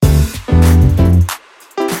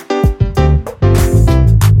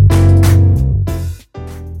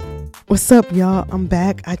What's up, y'all? I'm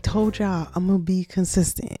back. I told y'all I'm gonna be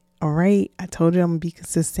consistent. All right. I told you I'm gonna be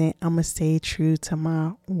consistent. I'm gonna stay true to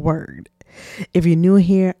my word. If you're new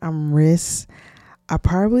here, I'm Riss. I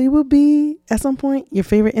probably will be at some point your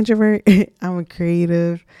favorite introvert. I'm a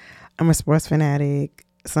creative. I'm a sports fanatic.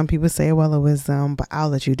 Some people say a well of wisdom, but I'll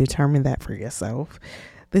let you determine that for yourself.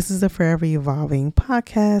 This is a forever evolving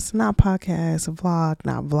podcast, not podcast, vlog,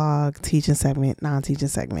 not vlog, teaching segment, non-teaching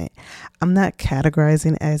segment. I'm not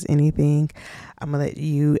categorizing as anything. I'm going to let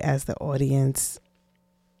you as the audience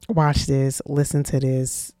watch this, listen to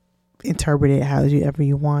this, interpret it however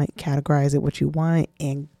you want, categorize it what you want,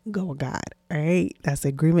 and go with God. All right. That's the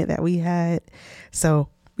agreement that we had. So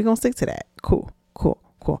we're going to stick to that. Cool.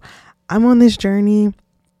 I'm on this journey,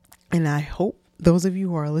 and I hope those of you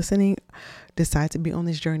who are listening decide to be on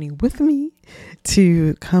this journey with me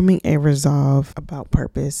to coming a resolve about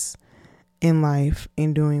purpose in life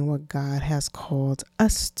and doing what God has called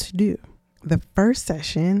us to do. The first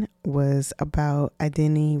session was about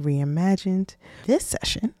identity reimagined. This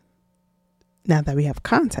session, now that we have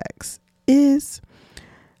context, is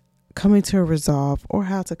coming to a resolve, or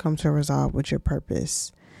how to come to a resolve with your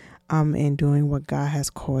purpose and doing what God has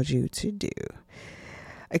called you to do.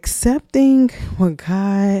 Accepting what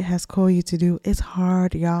God has called you to do is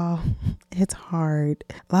hard, y'all. It's hard.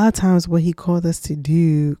 A lot of times what he called us to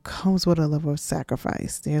do comes with a level of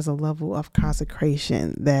sacrifice. There's a level of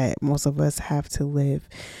consecration that most of us have to live,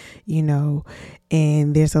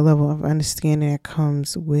 and there's a level of understanding that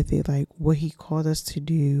comes with it, like what he called us to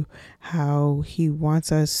do, how he wants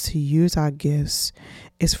us to use our gifts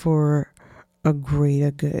is for a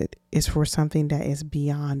greater good. It's for something that is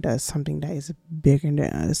beyond us, something that is bigger than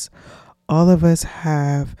us. All of us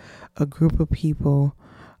have a group of people,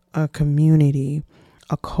 a community,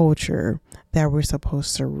 a culture that we're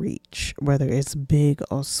supposed to reach, whether it's big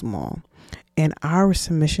or small. And our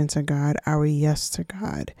submission to God, our yes to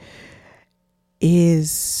God,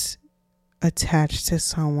 is attached to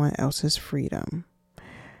someone else's freedom.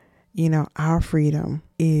 Our freedom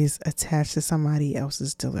is attached to somebody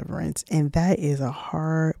else's deliverance, and that is a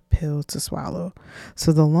hard pill to swallow.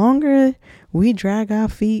 So the longer we drag our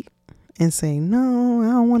feet and say, no, I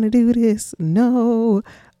don't want to do this. No,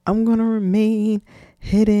 I'm going to remain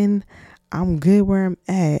hidden. I'm good where I'm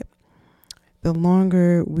at. The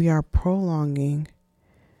longer we are prolonging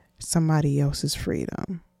somebody else's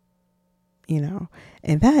freedom,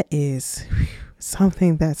 and that is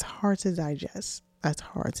something that's hard to digest.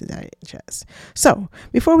 So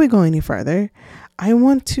before we go any further, I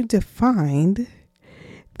want to define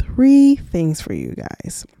 3 things for you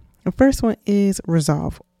guys. The first one is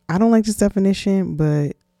resolve. I don't like this definition,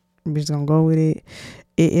 but I'm just going to go with it.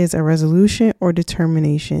 It is a resolution or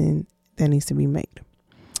determination that needs to be made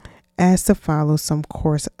as to follow some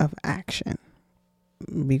course of action.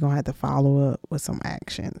 We're going to have to follow up with some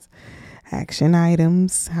actions, action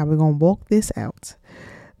items, how we're going to walk this out.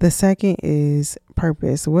 The second is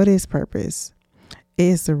purpose. What is purpose? It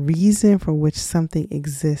is the reason for which something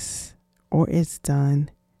exists or is done,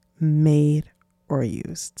 made, or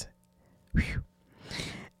used. Whew.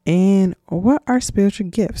 And what are spiritual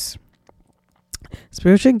gifts?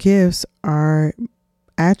 Spiritual gifts are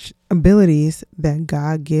abilities that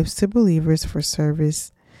God gives to believers for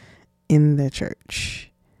service in the church.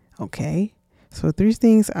 Okay? So 3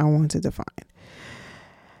 things I want to define.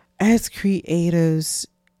 As creatives,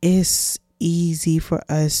 it's easy for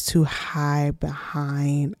us to hide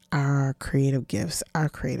behind our creative gifts, our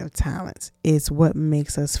creative talents. It's what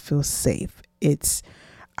makes us feel safe. It's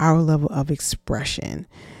our level of expression.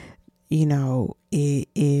 It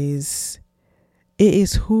is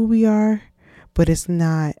who we are, but it's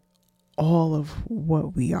not all of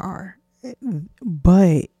what we are.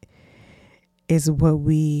 But it's what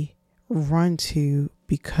we run to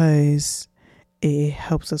because it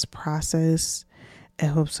helps us process. It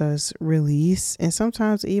helps us release, and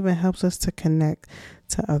sometimes it even helps us to connect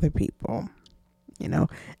to other people.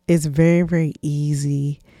 It's very, very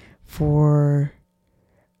easy for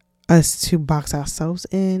us to box ourselves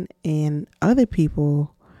in and other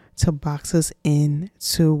people to box us in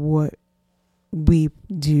to what we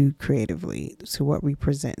do creatively, to what we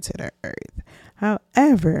present to the earth.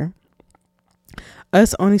 However,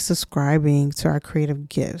 us only subscribing to our creative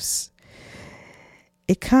gifts,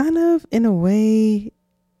 it kind of, in a way,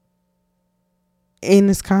 and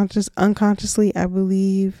it's unconsciously, I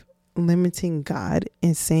believe, limiting God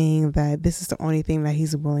and saying that this is the only thing that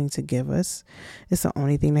he's willing to give us. It's the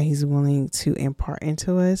only thing that he's willing to impart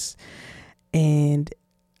into us. And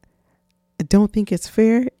I don't think it's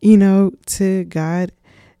fair, to God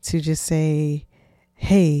to just say,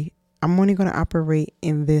 hey, I'm only going to operate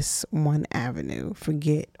in this one avenue.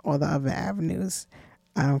 Forget all the other avenues.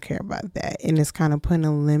 I don't care about that. And it's kind of putting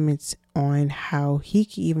a limit on how he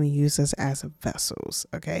can even use us as vessels.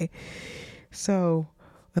 Okay. So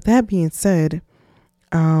with that being said,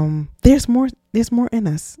 there's more in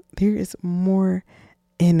us. There is more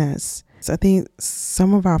in us. So I think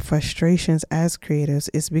some of our frustrations as creatives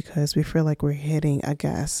is because we feel like we're hitting a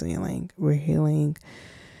glass ceiling. We're hitting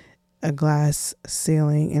a glass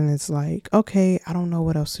ceiling, and it's like, okay, I don't know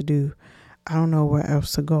what else to do. I don't know where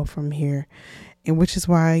else to go from here. And which is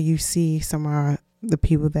why you see some of the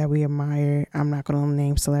people that we admire, I'm not going to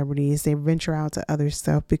name celebrities, they venture out to other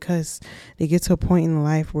stuff because they get to a point in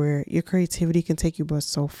life where your creativity can take you but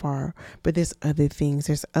so far. But there's other things,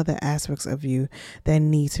 there's other aspects of you that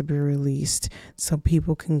need to be released so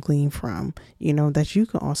people can glean from, that you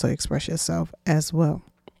can also express yourself as well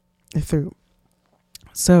through.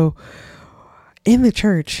 So in the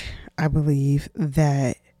church, I believe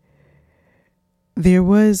that there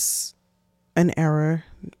was an era,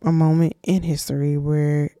 a moment in history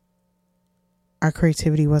where our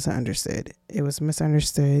creativity wasn't understood. It was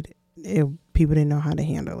misunderstood. People didn't know how to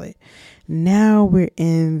handle it. Now we're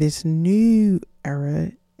in this new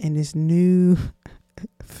era, in this new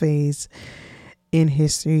phase in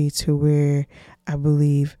history to where I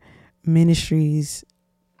believe ministries,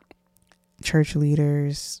 church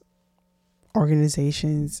leaders,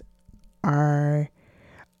 organizations are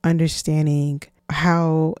understanding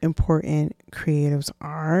how important creatives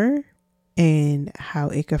are and how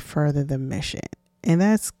it could further the mission. And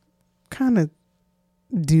that's kind of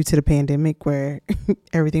due to the pandemic where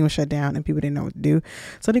everything was shut down and people didn't know what to do.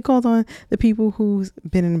 So they called on the people who's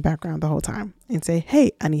been in the background the whole time and say,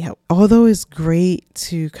 hey, I need help. Although it's great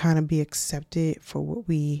to kind of be accepted for what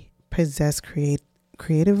we possess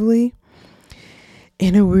creatively,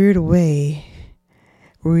 in a weird way,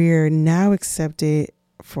 we're now accepted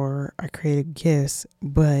for our creative gifts,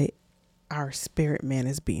 but our spirit man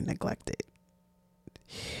is being neglected.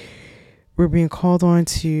 We're being called on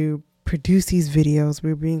to produce these videos.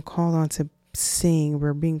 We're being called on to sing.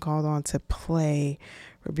 We're being called on to play.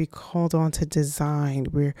 We're being called on to design.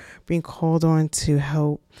 We're being called on to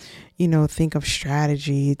help, think of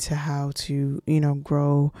strategy to how to,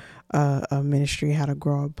 grow a ministry, how to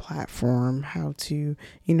grow a platform, how to,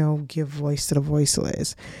 give voice to the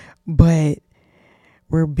voiceless. But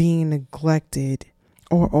we're being neglected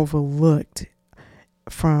or overlooked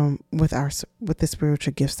with the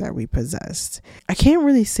spiritual gifts that we possessed. I can't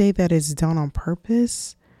really say that it's done on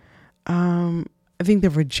purpose. I think the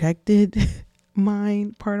rejected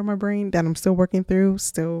mind part of my brain that I'm still working through,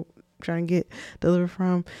 still trying to get delivered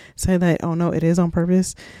from, say that, oh no, it is on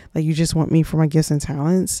purpose. Like, you just want me for my gifts and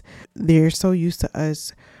talents. They're so used to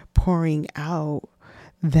us pouring out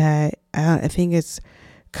that I think it's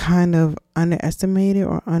kind of underestimated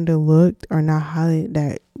or underlooked or not highlighted,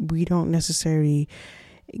 that we don't necessarily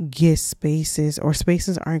get spaces, or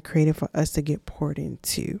spaces aren't created for us to get poured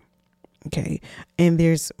into. Okay. And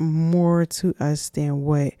there's more to us than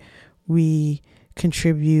what we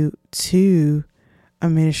contribute to a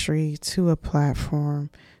ministry, to a platform,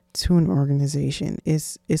 to an organization.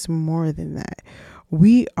 It's more than that.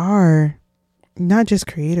 We are not just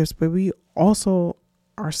creators, but we also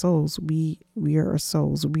are souls. We are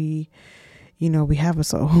souls. We have a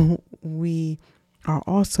soul. We are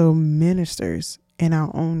also ministers in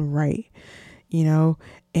our own right,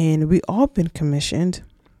 and we all been commissioned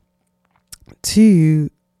to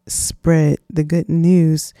spread the good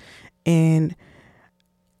news, and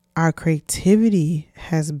our creativity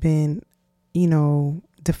has been,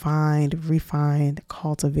 defined, refined,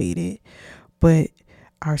 cultivated, but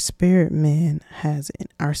our spirit man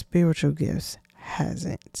hasn't, our spiritual gifts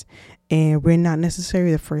hasn't. And we're not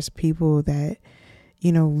necessarily the first people that,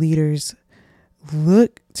 leaders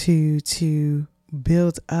look to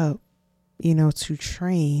build up, to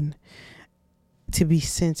train, to be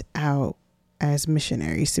sent out as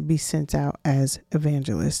missionaries, to be sent out as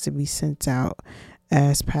evangelists, to be sent out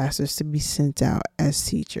as pastors, to be sent out as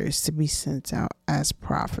teachers, to be sent out as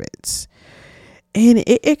prophets. And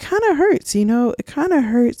it kind of hurts, it kind of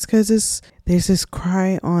hurts because there's this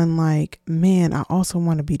cry on like, man, I also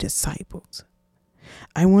want to be discipled.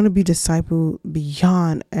 I want to be discipled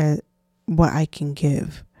beyond what I can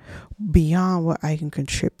give, beyond what I can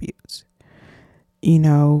contribute,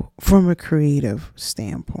 from a creative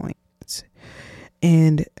standpoint.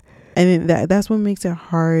 And that's what makes it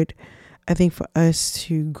hard, I think, for us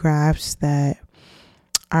to grasp that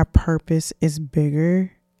our purpose is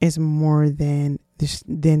bigger, is more than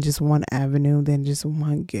just one avenue, than just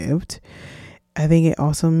one gift. I think it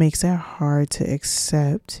also makes it hard to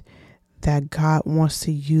accept that God wants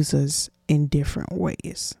to use us in different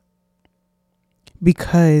ways,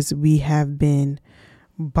 because we have been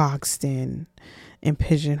boxed in and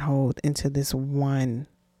pigeonholed into this one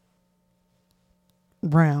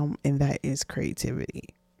realm, and that is creativity.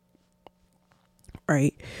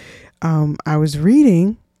 Right? I was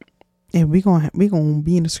reading, and we gonna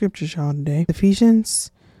be in the scriptures, y'all, today.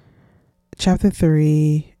 Ephesians chapter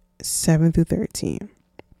 3, 7 through 13.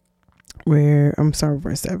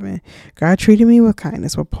 Verse 7. God treated me with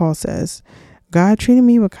kindness. What Paul says, God treated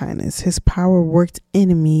me with kindness. His power worked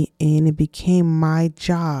in me, and it became my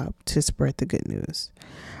job to spread the good news.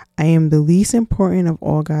 I am the least important of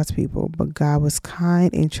all God's people, but God was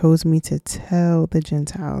kind and chose me to tell the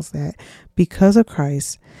Gentiles that because of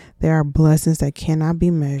Christ, there are blessings that cannot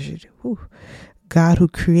be measured. Whew. God, who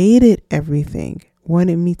created everything,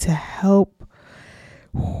 wanted me to help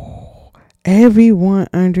everyone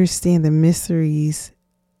understand the mysterious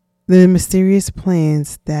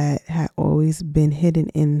plans that had always been hidden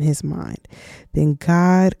in his mind. Then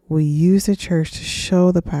God will use the church to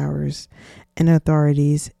show the powers and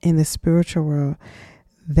authorities in the spiritual world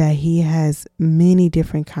that he has many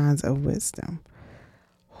different kinds of wisdom.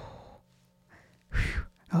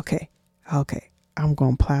 Okay. I'm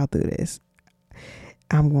going to plow through this.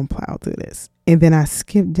 And then I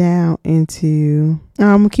skip down into,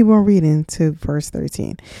 I'm going to keep on reading to verse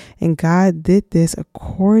 13. And God did this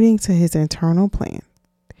according to his eternal plan.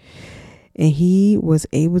 And he was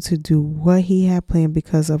able to do what he had planned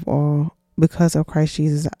because of Christ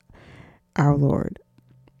Jesus, our Lord.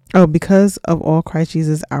 Because of all Christ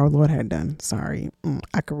Jesus, our Lord had done. Sorry,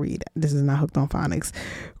 I could read. This is not hooked on phonics.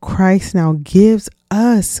 Christ now gives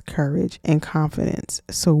us courage and confidence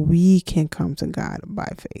so we can come to God by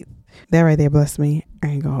faith. That right there blessed me. I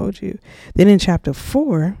ain't gonna hold you. Then in chapter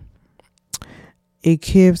 4, it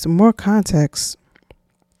gives more context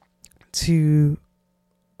to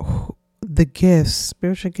the gifts,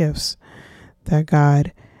 spiritual gifts that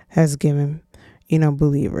God has given,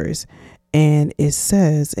 believers. And it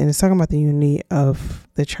says, and it's talking about the unity of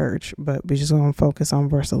the church, but we're just going to focus on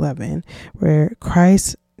verse 11, where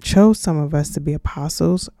Christ chose some of us to be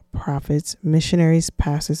apostles, prophets, missionaries,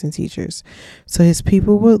 pastors, and teachers, so his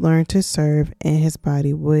people would learn to serve and his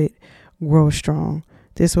body would grow strong.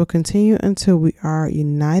 This will continue until we are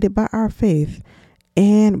united by our faith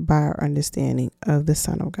and by our understanding of the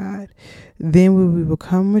Son of God. Then we will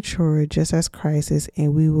become mature just as Christ is,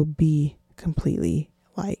 and we will be completely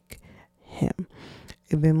like him.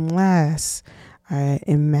 And then last,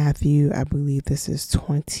 in Matthew, I believe this is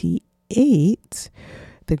 28,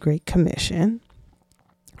 the Great Commission,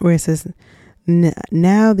 where it says,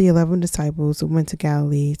 now the 11 disciples went to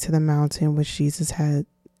Galilee to the mountain which Jesus had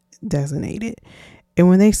designated. And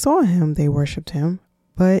when they saw him, they worshiped him,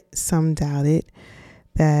 but some doubted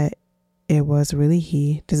that it was really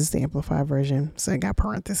he. This is the Amplified version, so I got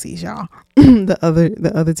parentheses, y'all. The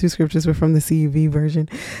other two scriptures were from the CUV version.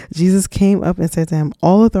 Jesus came up and said to him,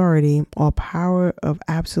 all authority, all power of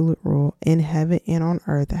absolute rule in heaven and on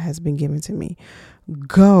earth has been given to me.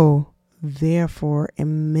 Go, therefore,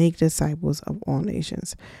 and make disciples of all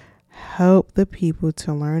nations. Help the people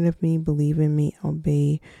to learn of me, believe in me,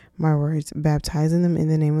 obey my words, baptizing them in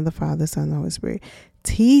the name of the Father, Son, and the Holy Spirit,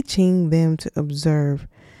 teaching them to observe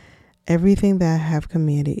everything that I have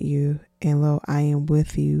commanded you, and lo, I am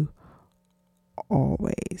with you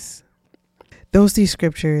always. Those three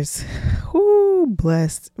scriptures,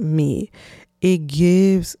 blessed me. It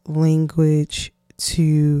gives language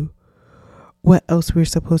to what else we're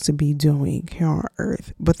supposed to be doing here on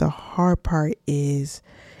earth. But the hard part is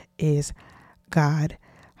God,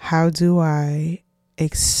 how do I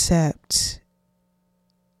accept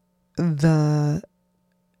the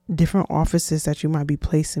different offices that you might be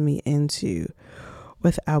placing me into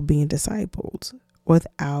without being discipled,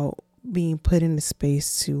 without being put in the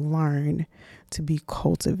space to learn, to be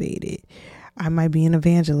cultivated? I might be an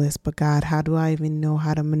evangelist, but God, how do I even know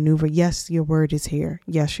how to maneuver? Yes, your word is here.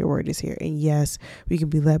 Yes, your word is here. And yes, we can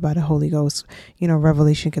be led by the Holy Ghost.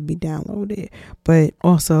 Revelation could be downloaded. But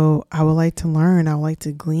also, I would like to learn. I would like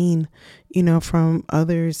to glean, from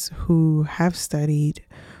others who have studied,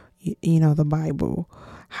 the Bible.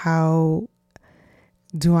 How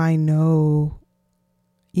do I know,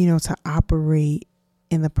 to operate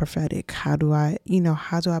in the prophetic? How do I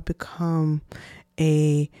become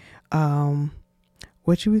a,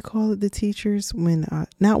 what should we call it? The teachers when,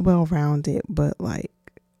 not well-rounded, but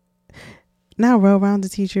not well-rounded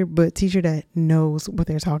teacher, but teacher that knows what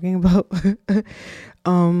they're talking about.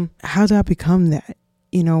 How do I become that?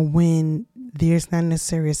 When there's not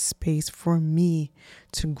necessarily a space for me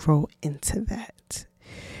to grow into that.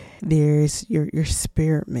 There's your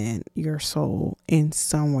spirit, man, your soul in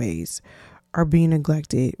some ways are being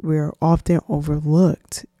neglected. We're often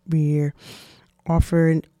overlooked. We're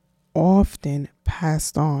often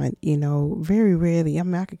passed on, very rarely. I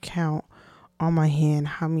mean, I could count on my hand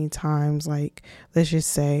how many times, like, let's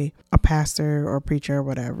just say a pastor or preacher or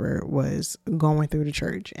whatever was going through the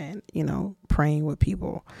church and, praying with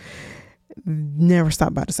people. Never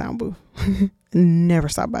stopped by the sound booth. Never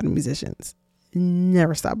stopped by the musicians.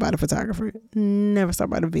 Never stopped by the photographer. Never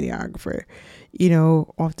stopped by the videographer.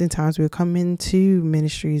 Oftentimes we'll come into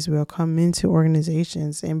ministries, we'll come into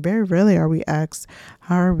organizations, and very rarely are we asked,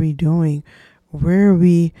 how are we doing? Where are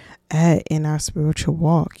we at in our spiritual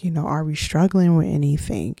walk? Are we struggling with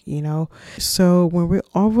anything? So when we're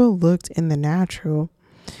overlooked in the natural,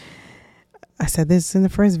 I said this in the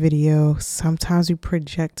first video, sometimes we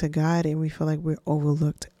project to God and we feel like we're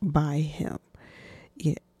overlooked by him.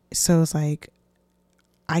 Yeah. So it's like,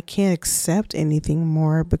 I can't accept anything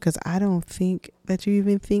more because I don't think that you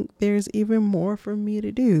even think there's even more for me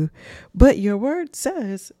to do. But your word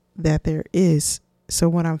says that there is. So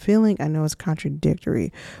what I'm feeling, I know it's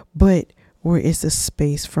contradictory, but where is the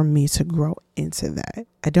space for me to grow into that?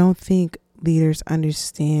 I don't think leaders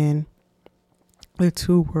understand the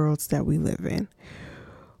two worlds that we live in.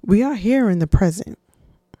 We are here in the present,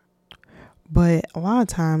 but a lot of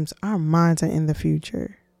times our minds are in the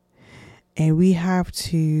future. And we have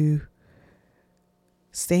to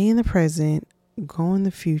stay in the present, go in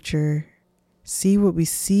the future, see what we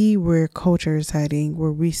see where culture is heading,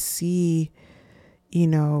 where we see,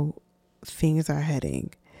 things are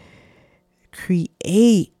heading.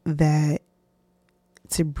 Create that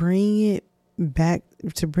to bring it back,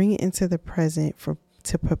 to bring it into the present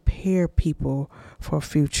to prepare people for a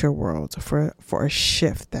future world, for a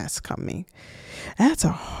shift that's coming. That's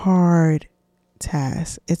a hard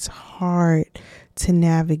task. It's hard to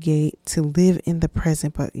navigate, to live in the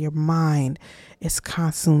present, but your mind is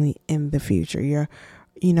constantly in the future.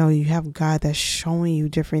 You have God that's showing you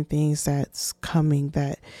different things that's coming,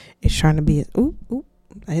 that is trying to be,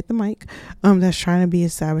 I hit the mic, that's trying to be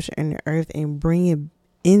established in the earth and bring it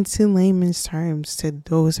into layman's terms to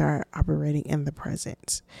those that are operating in the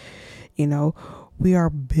present. We are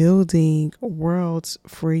building worlds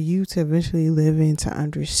for you to eventually live in, to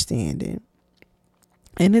understand it.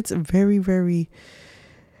 And it's very, very,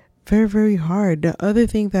 very, very hard. The other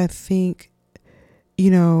thing that I think,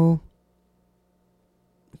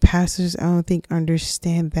 pastors, I don't think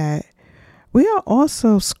understand that we are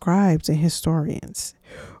also scribes and historians.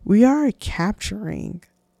 We are capturing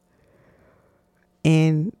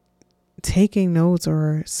and taking notes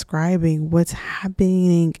or scribing what's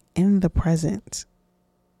happening in the present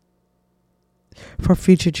for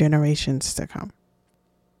future generations to come,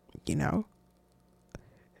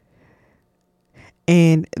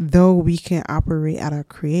 And though we can operate at our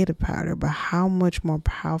creative power, but how much more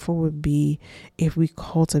powerful would it be if we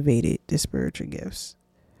cultivated the spiritual gifts?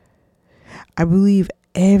 I believe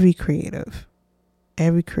every creative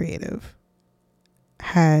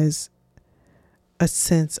has a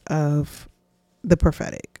sense of the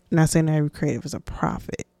prophetic. Not saying that every creative is a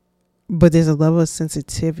prophet, but there's a level of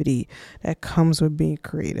sensitivity that comes with being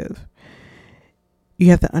creative. You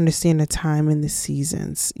have to understand the time and the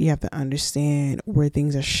seasons. You have to understand where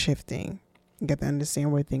things are shifting. You have to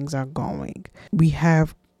understand where things are going. We can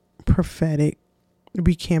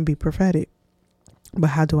be prophetic, but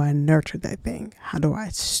how do I nurture that thing? How do I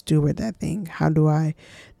steward that thing? How do I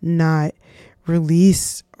not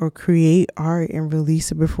release or create art and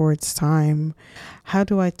release it before it's time? How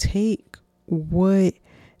do I take what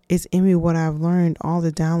is in me, what I've learned, all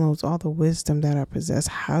the downloads, all the wisdom that I possess?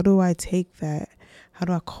 How do I take that? How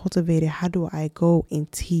do I cultivate it? How do I go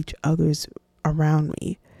and teach others around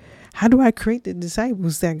me? How do I create the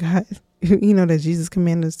disciples that God, that Jesus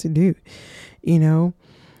commanded us to do,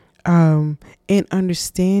 and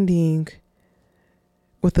understanding,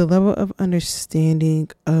 with the level of understanding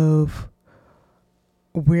of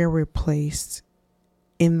where we're placed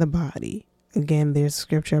in the body. Again, there's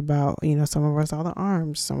scripture about, some of us are the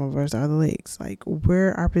arms, some of us are the legs. Like,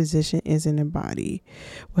 where our position is in the body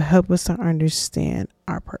will help us to understand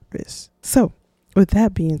our purpose. So, with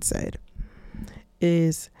that being said,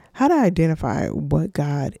 is how to identify what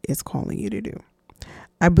God is calling you to do.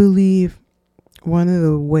 I believe one of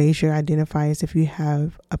the ways you identify is if you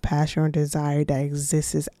have a passion or desire that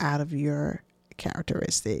exists out of your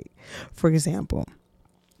characteristic. For example,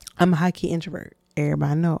 I'm a high-key introvert.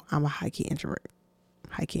 Everybody know I'm a high-key introvert.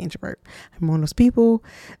 I'm one of those people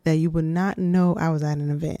that you would not know I was at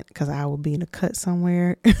an event because I would be in a cut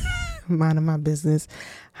somewhere, minding my business.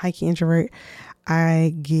 High-key introvert.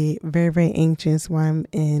 I get very, very anxious when I'm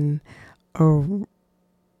in a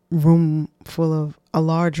a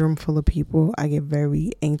large room full of people. I get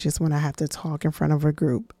very anxious when I have to talk in front of a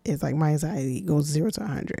group. It's like my anxiety goes 0 to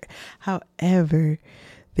 100. However,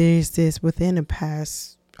 there's this within the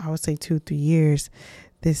past, I would say 2-3 years,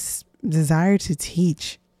 this desire to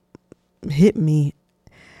teach hit me.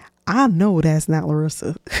 I know that's not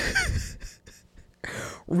Larissa.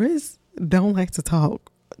 Riz don't like to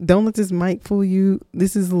talk. Don't let this mic fool you.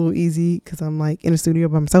 This is a little easy because I'm like in the studio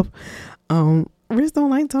by myself. Riz don't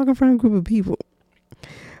like talking in front of a group of people.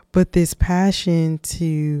 But this passion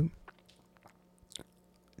to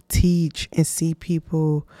teach and see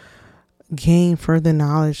people gain further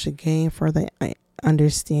knowledge, to gain further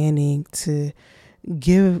understanding, to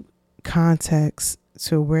give context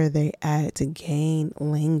to where they at, to gain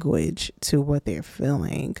language to what they're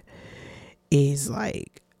feeling is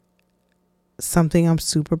like something I'm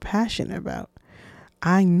super passionate about.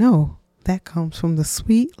 I know that comes from the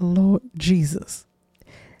sweet Lord Jesus.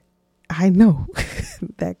 I know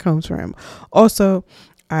that comes from him. Also,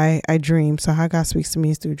 I dream. So how God speaks to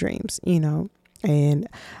me is through dreams, and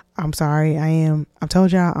I'm sorry. I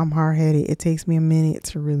told y'all I'm hard headed. It takes me a minute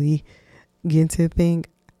to really get into the thing.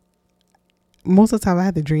 Most of the time I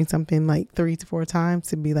have to dream something like 3 to 4 times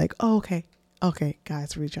to be like, oh, okay,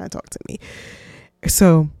 God's really trying to talk to me.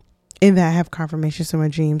 So in that I have confirmation to my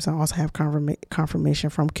dreams. I also have confirmation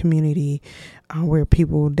from community where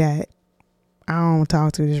people that I don't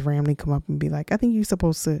talk to just randomly come up and be like, I think you're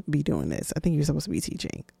supposed to be doing this. I think you're supposed to be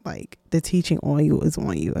teaching. Like the teaching on you is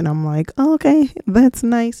on you. And I'm like, oh, okay, that's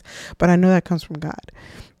nice. But I know that comes from God,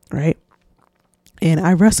 right? And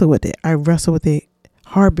I wrestle with it. I wrestle with it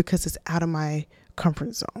hard because it's out of my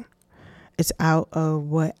comfort zone. It's out of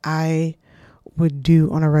what I would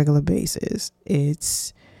do on a regular basis.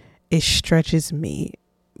 It stretches me,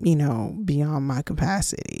 beyond my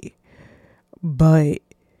capacity. But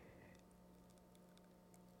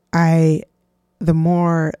the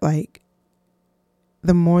more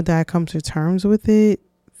that I come to terms with it,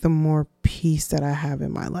 the more peace that I have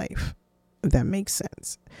in my life, if that makes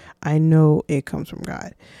sense. I know it comes from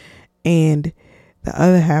God. And the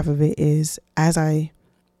other half of it is as I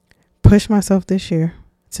push myself this year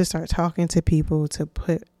to start talking to people, to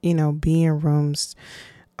be in rooms,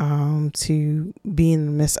 to be in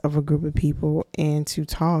the midst of a group of people and to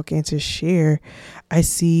talk and to share, I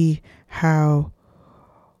see how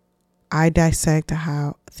I dissect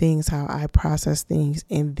how I process things,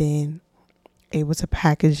 and then able to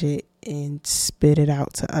package it and spit it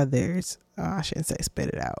out to others. I shouldn't say spit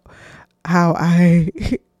it out. How I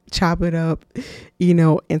chop it up,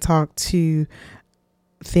 and talk to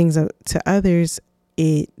things to others.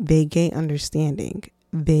 They gain understanding.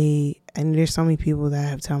 And there's so many people that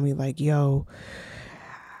have told me like, yo,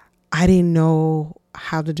 I didn't know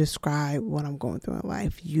how to describe what I'm going through in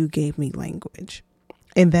life. You gave me language.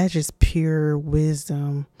 And that's just pure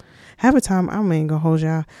wisdom. Half the time, I'm ain't gonna hold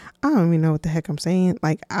y'all. I don't even know what the heck I'm saying.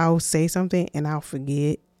 Like, I'll say something and I'll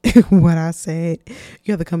forget what I said.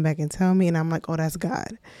 You have to come back and tell me. And I'm like, oh, that's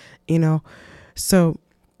God, So,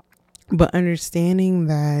 but understanding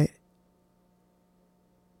that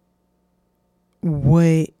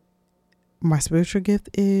what my spiritual gift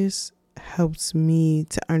is helps me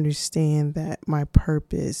to understand that my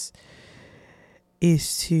purpose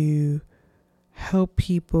is to help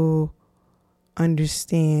people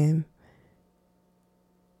understand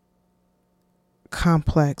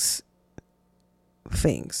complex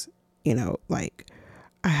things. Like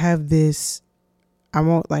I have this,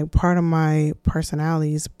 part of my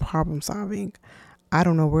personality is problem solving. I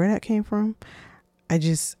don't know where that came from. I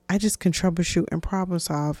just can troubleshoot and problem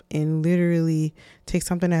solve and literally take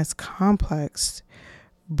something that's complex,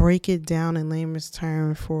 break it down in layman's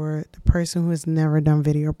terms for the person who has never done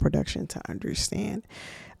video production to understand.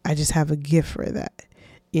 I just have a gift for that,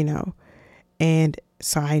 And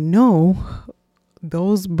so I know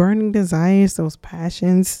those burning desires, those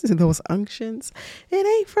passions, those unctions, it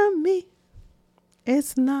ain't from me.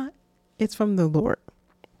 It's not. It's from the Lord.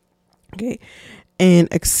 Okay. And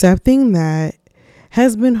accepting that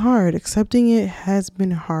has been hard. Accepting it has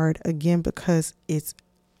been hard, again, because it's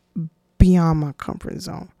beyond my comfort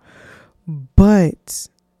zone. But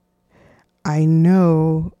I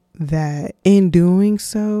know that in doing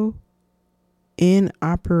so, in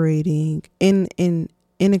operating, in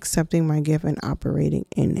accepting my gift and operating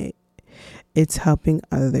in it, it's helping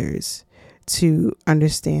others to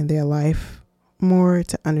understand their life more,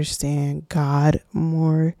 to understand God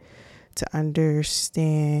more, to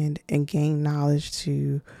understand and gain knowledge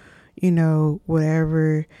to,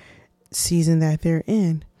 whatever season that they're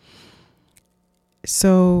in.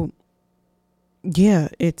 So yeah,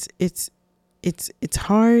 it's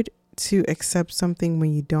hard to accept something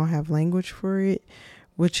when you don't have language for it,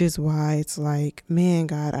 which is why it's like, man,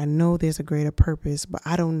 God, I know there's a greater purpose, but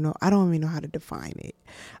I don't know. I don't even know how to define it.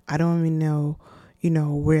 I don't even know,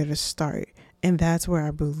 where to start. And that's where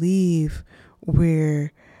I believe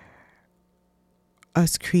where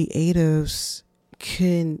us creatives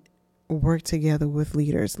can work together with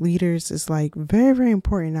leaders. Leaders is like very, very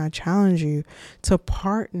important. I challenge you to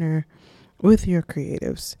partner with your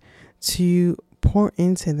creatives, to pour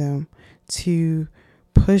into them, to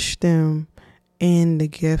push them in the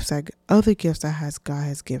gifts, like other gifts that God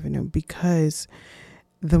has given them, because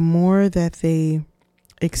the more that they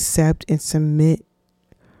accept and submit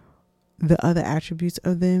the other attributes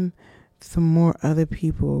of them, the more other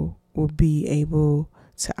people will be able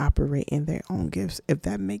to operate in their own gifts, if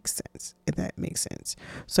that makes sense.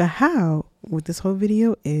 So how with this whole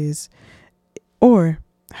video is, or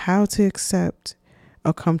how to accept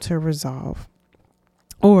or come to a resolve,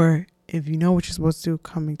 or if you know what you're supposed to do,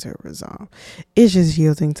 coming to a resolve, is just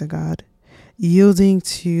yielding to God, yielding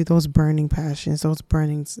to those burning passions, those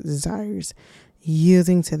burning desires,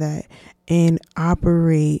 yielding to that, and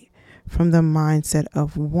operate from the mindset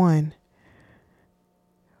of one,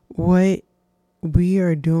 what we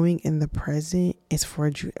are doing in the present is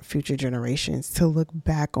for future generations to look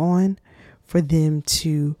back on, for them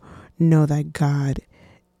to know that God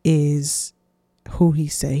is who he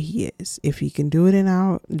said he is. If he can do it in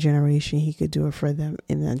our generation, he could do it for them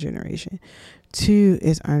in that generation. 2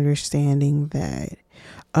 is understanding that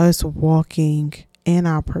us walking in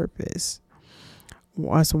our purpose,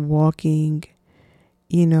 us walking,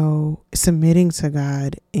 submitting to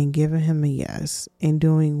God and giving him a yes and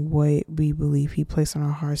doing what we believe he placed on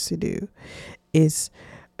our hearts to do, is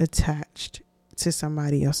attached to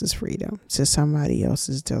somebody else's freedom, to somebody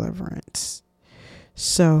else's deliverance.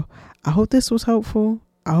 So I hope this was helpful.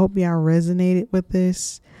 I hope y'all resonated with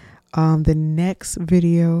this. The next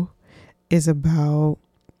video is about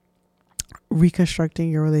reconstructing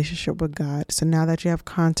your relationship with God. So now that you have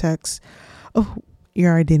context of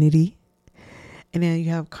your identity, and then you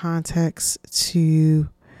have context to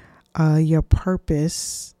your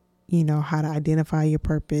purpose, how to identify your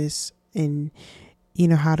purpose, and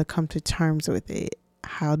how to come to terms with it.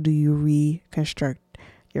 How do you reconstruct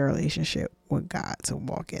your relationship with God to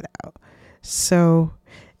walk it out? So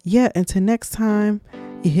yeah, until next time,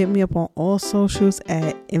 you hit me up on all socials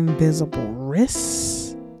at Invisible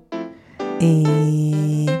Risks.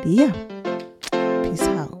 And yeah.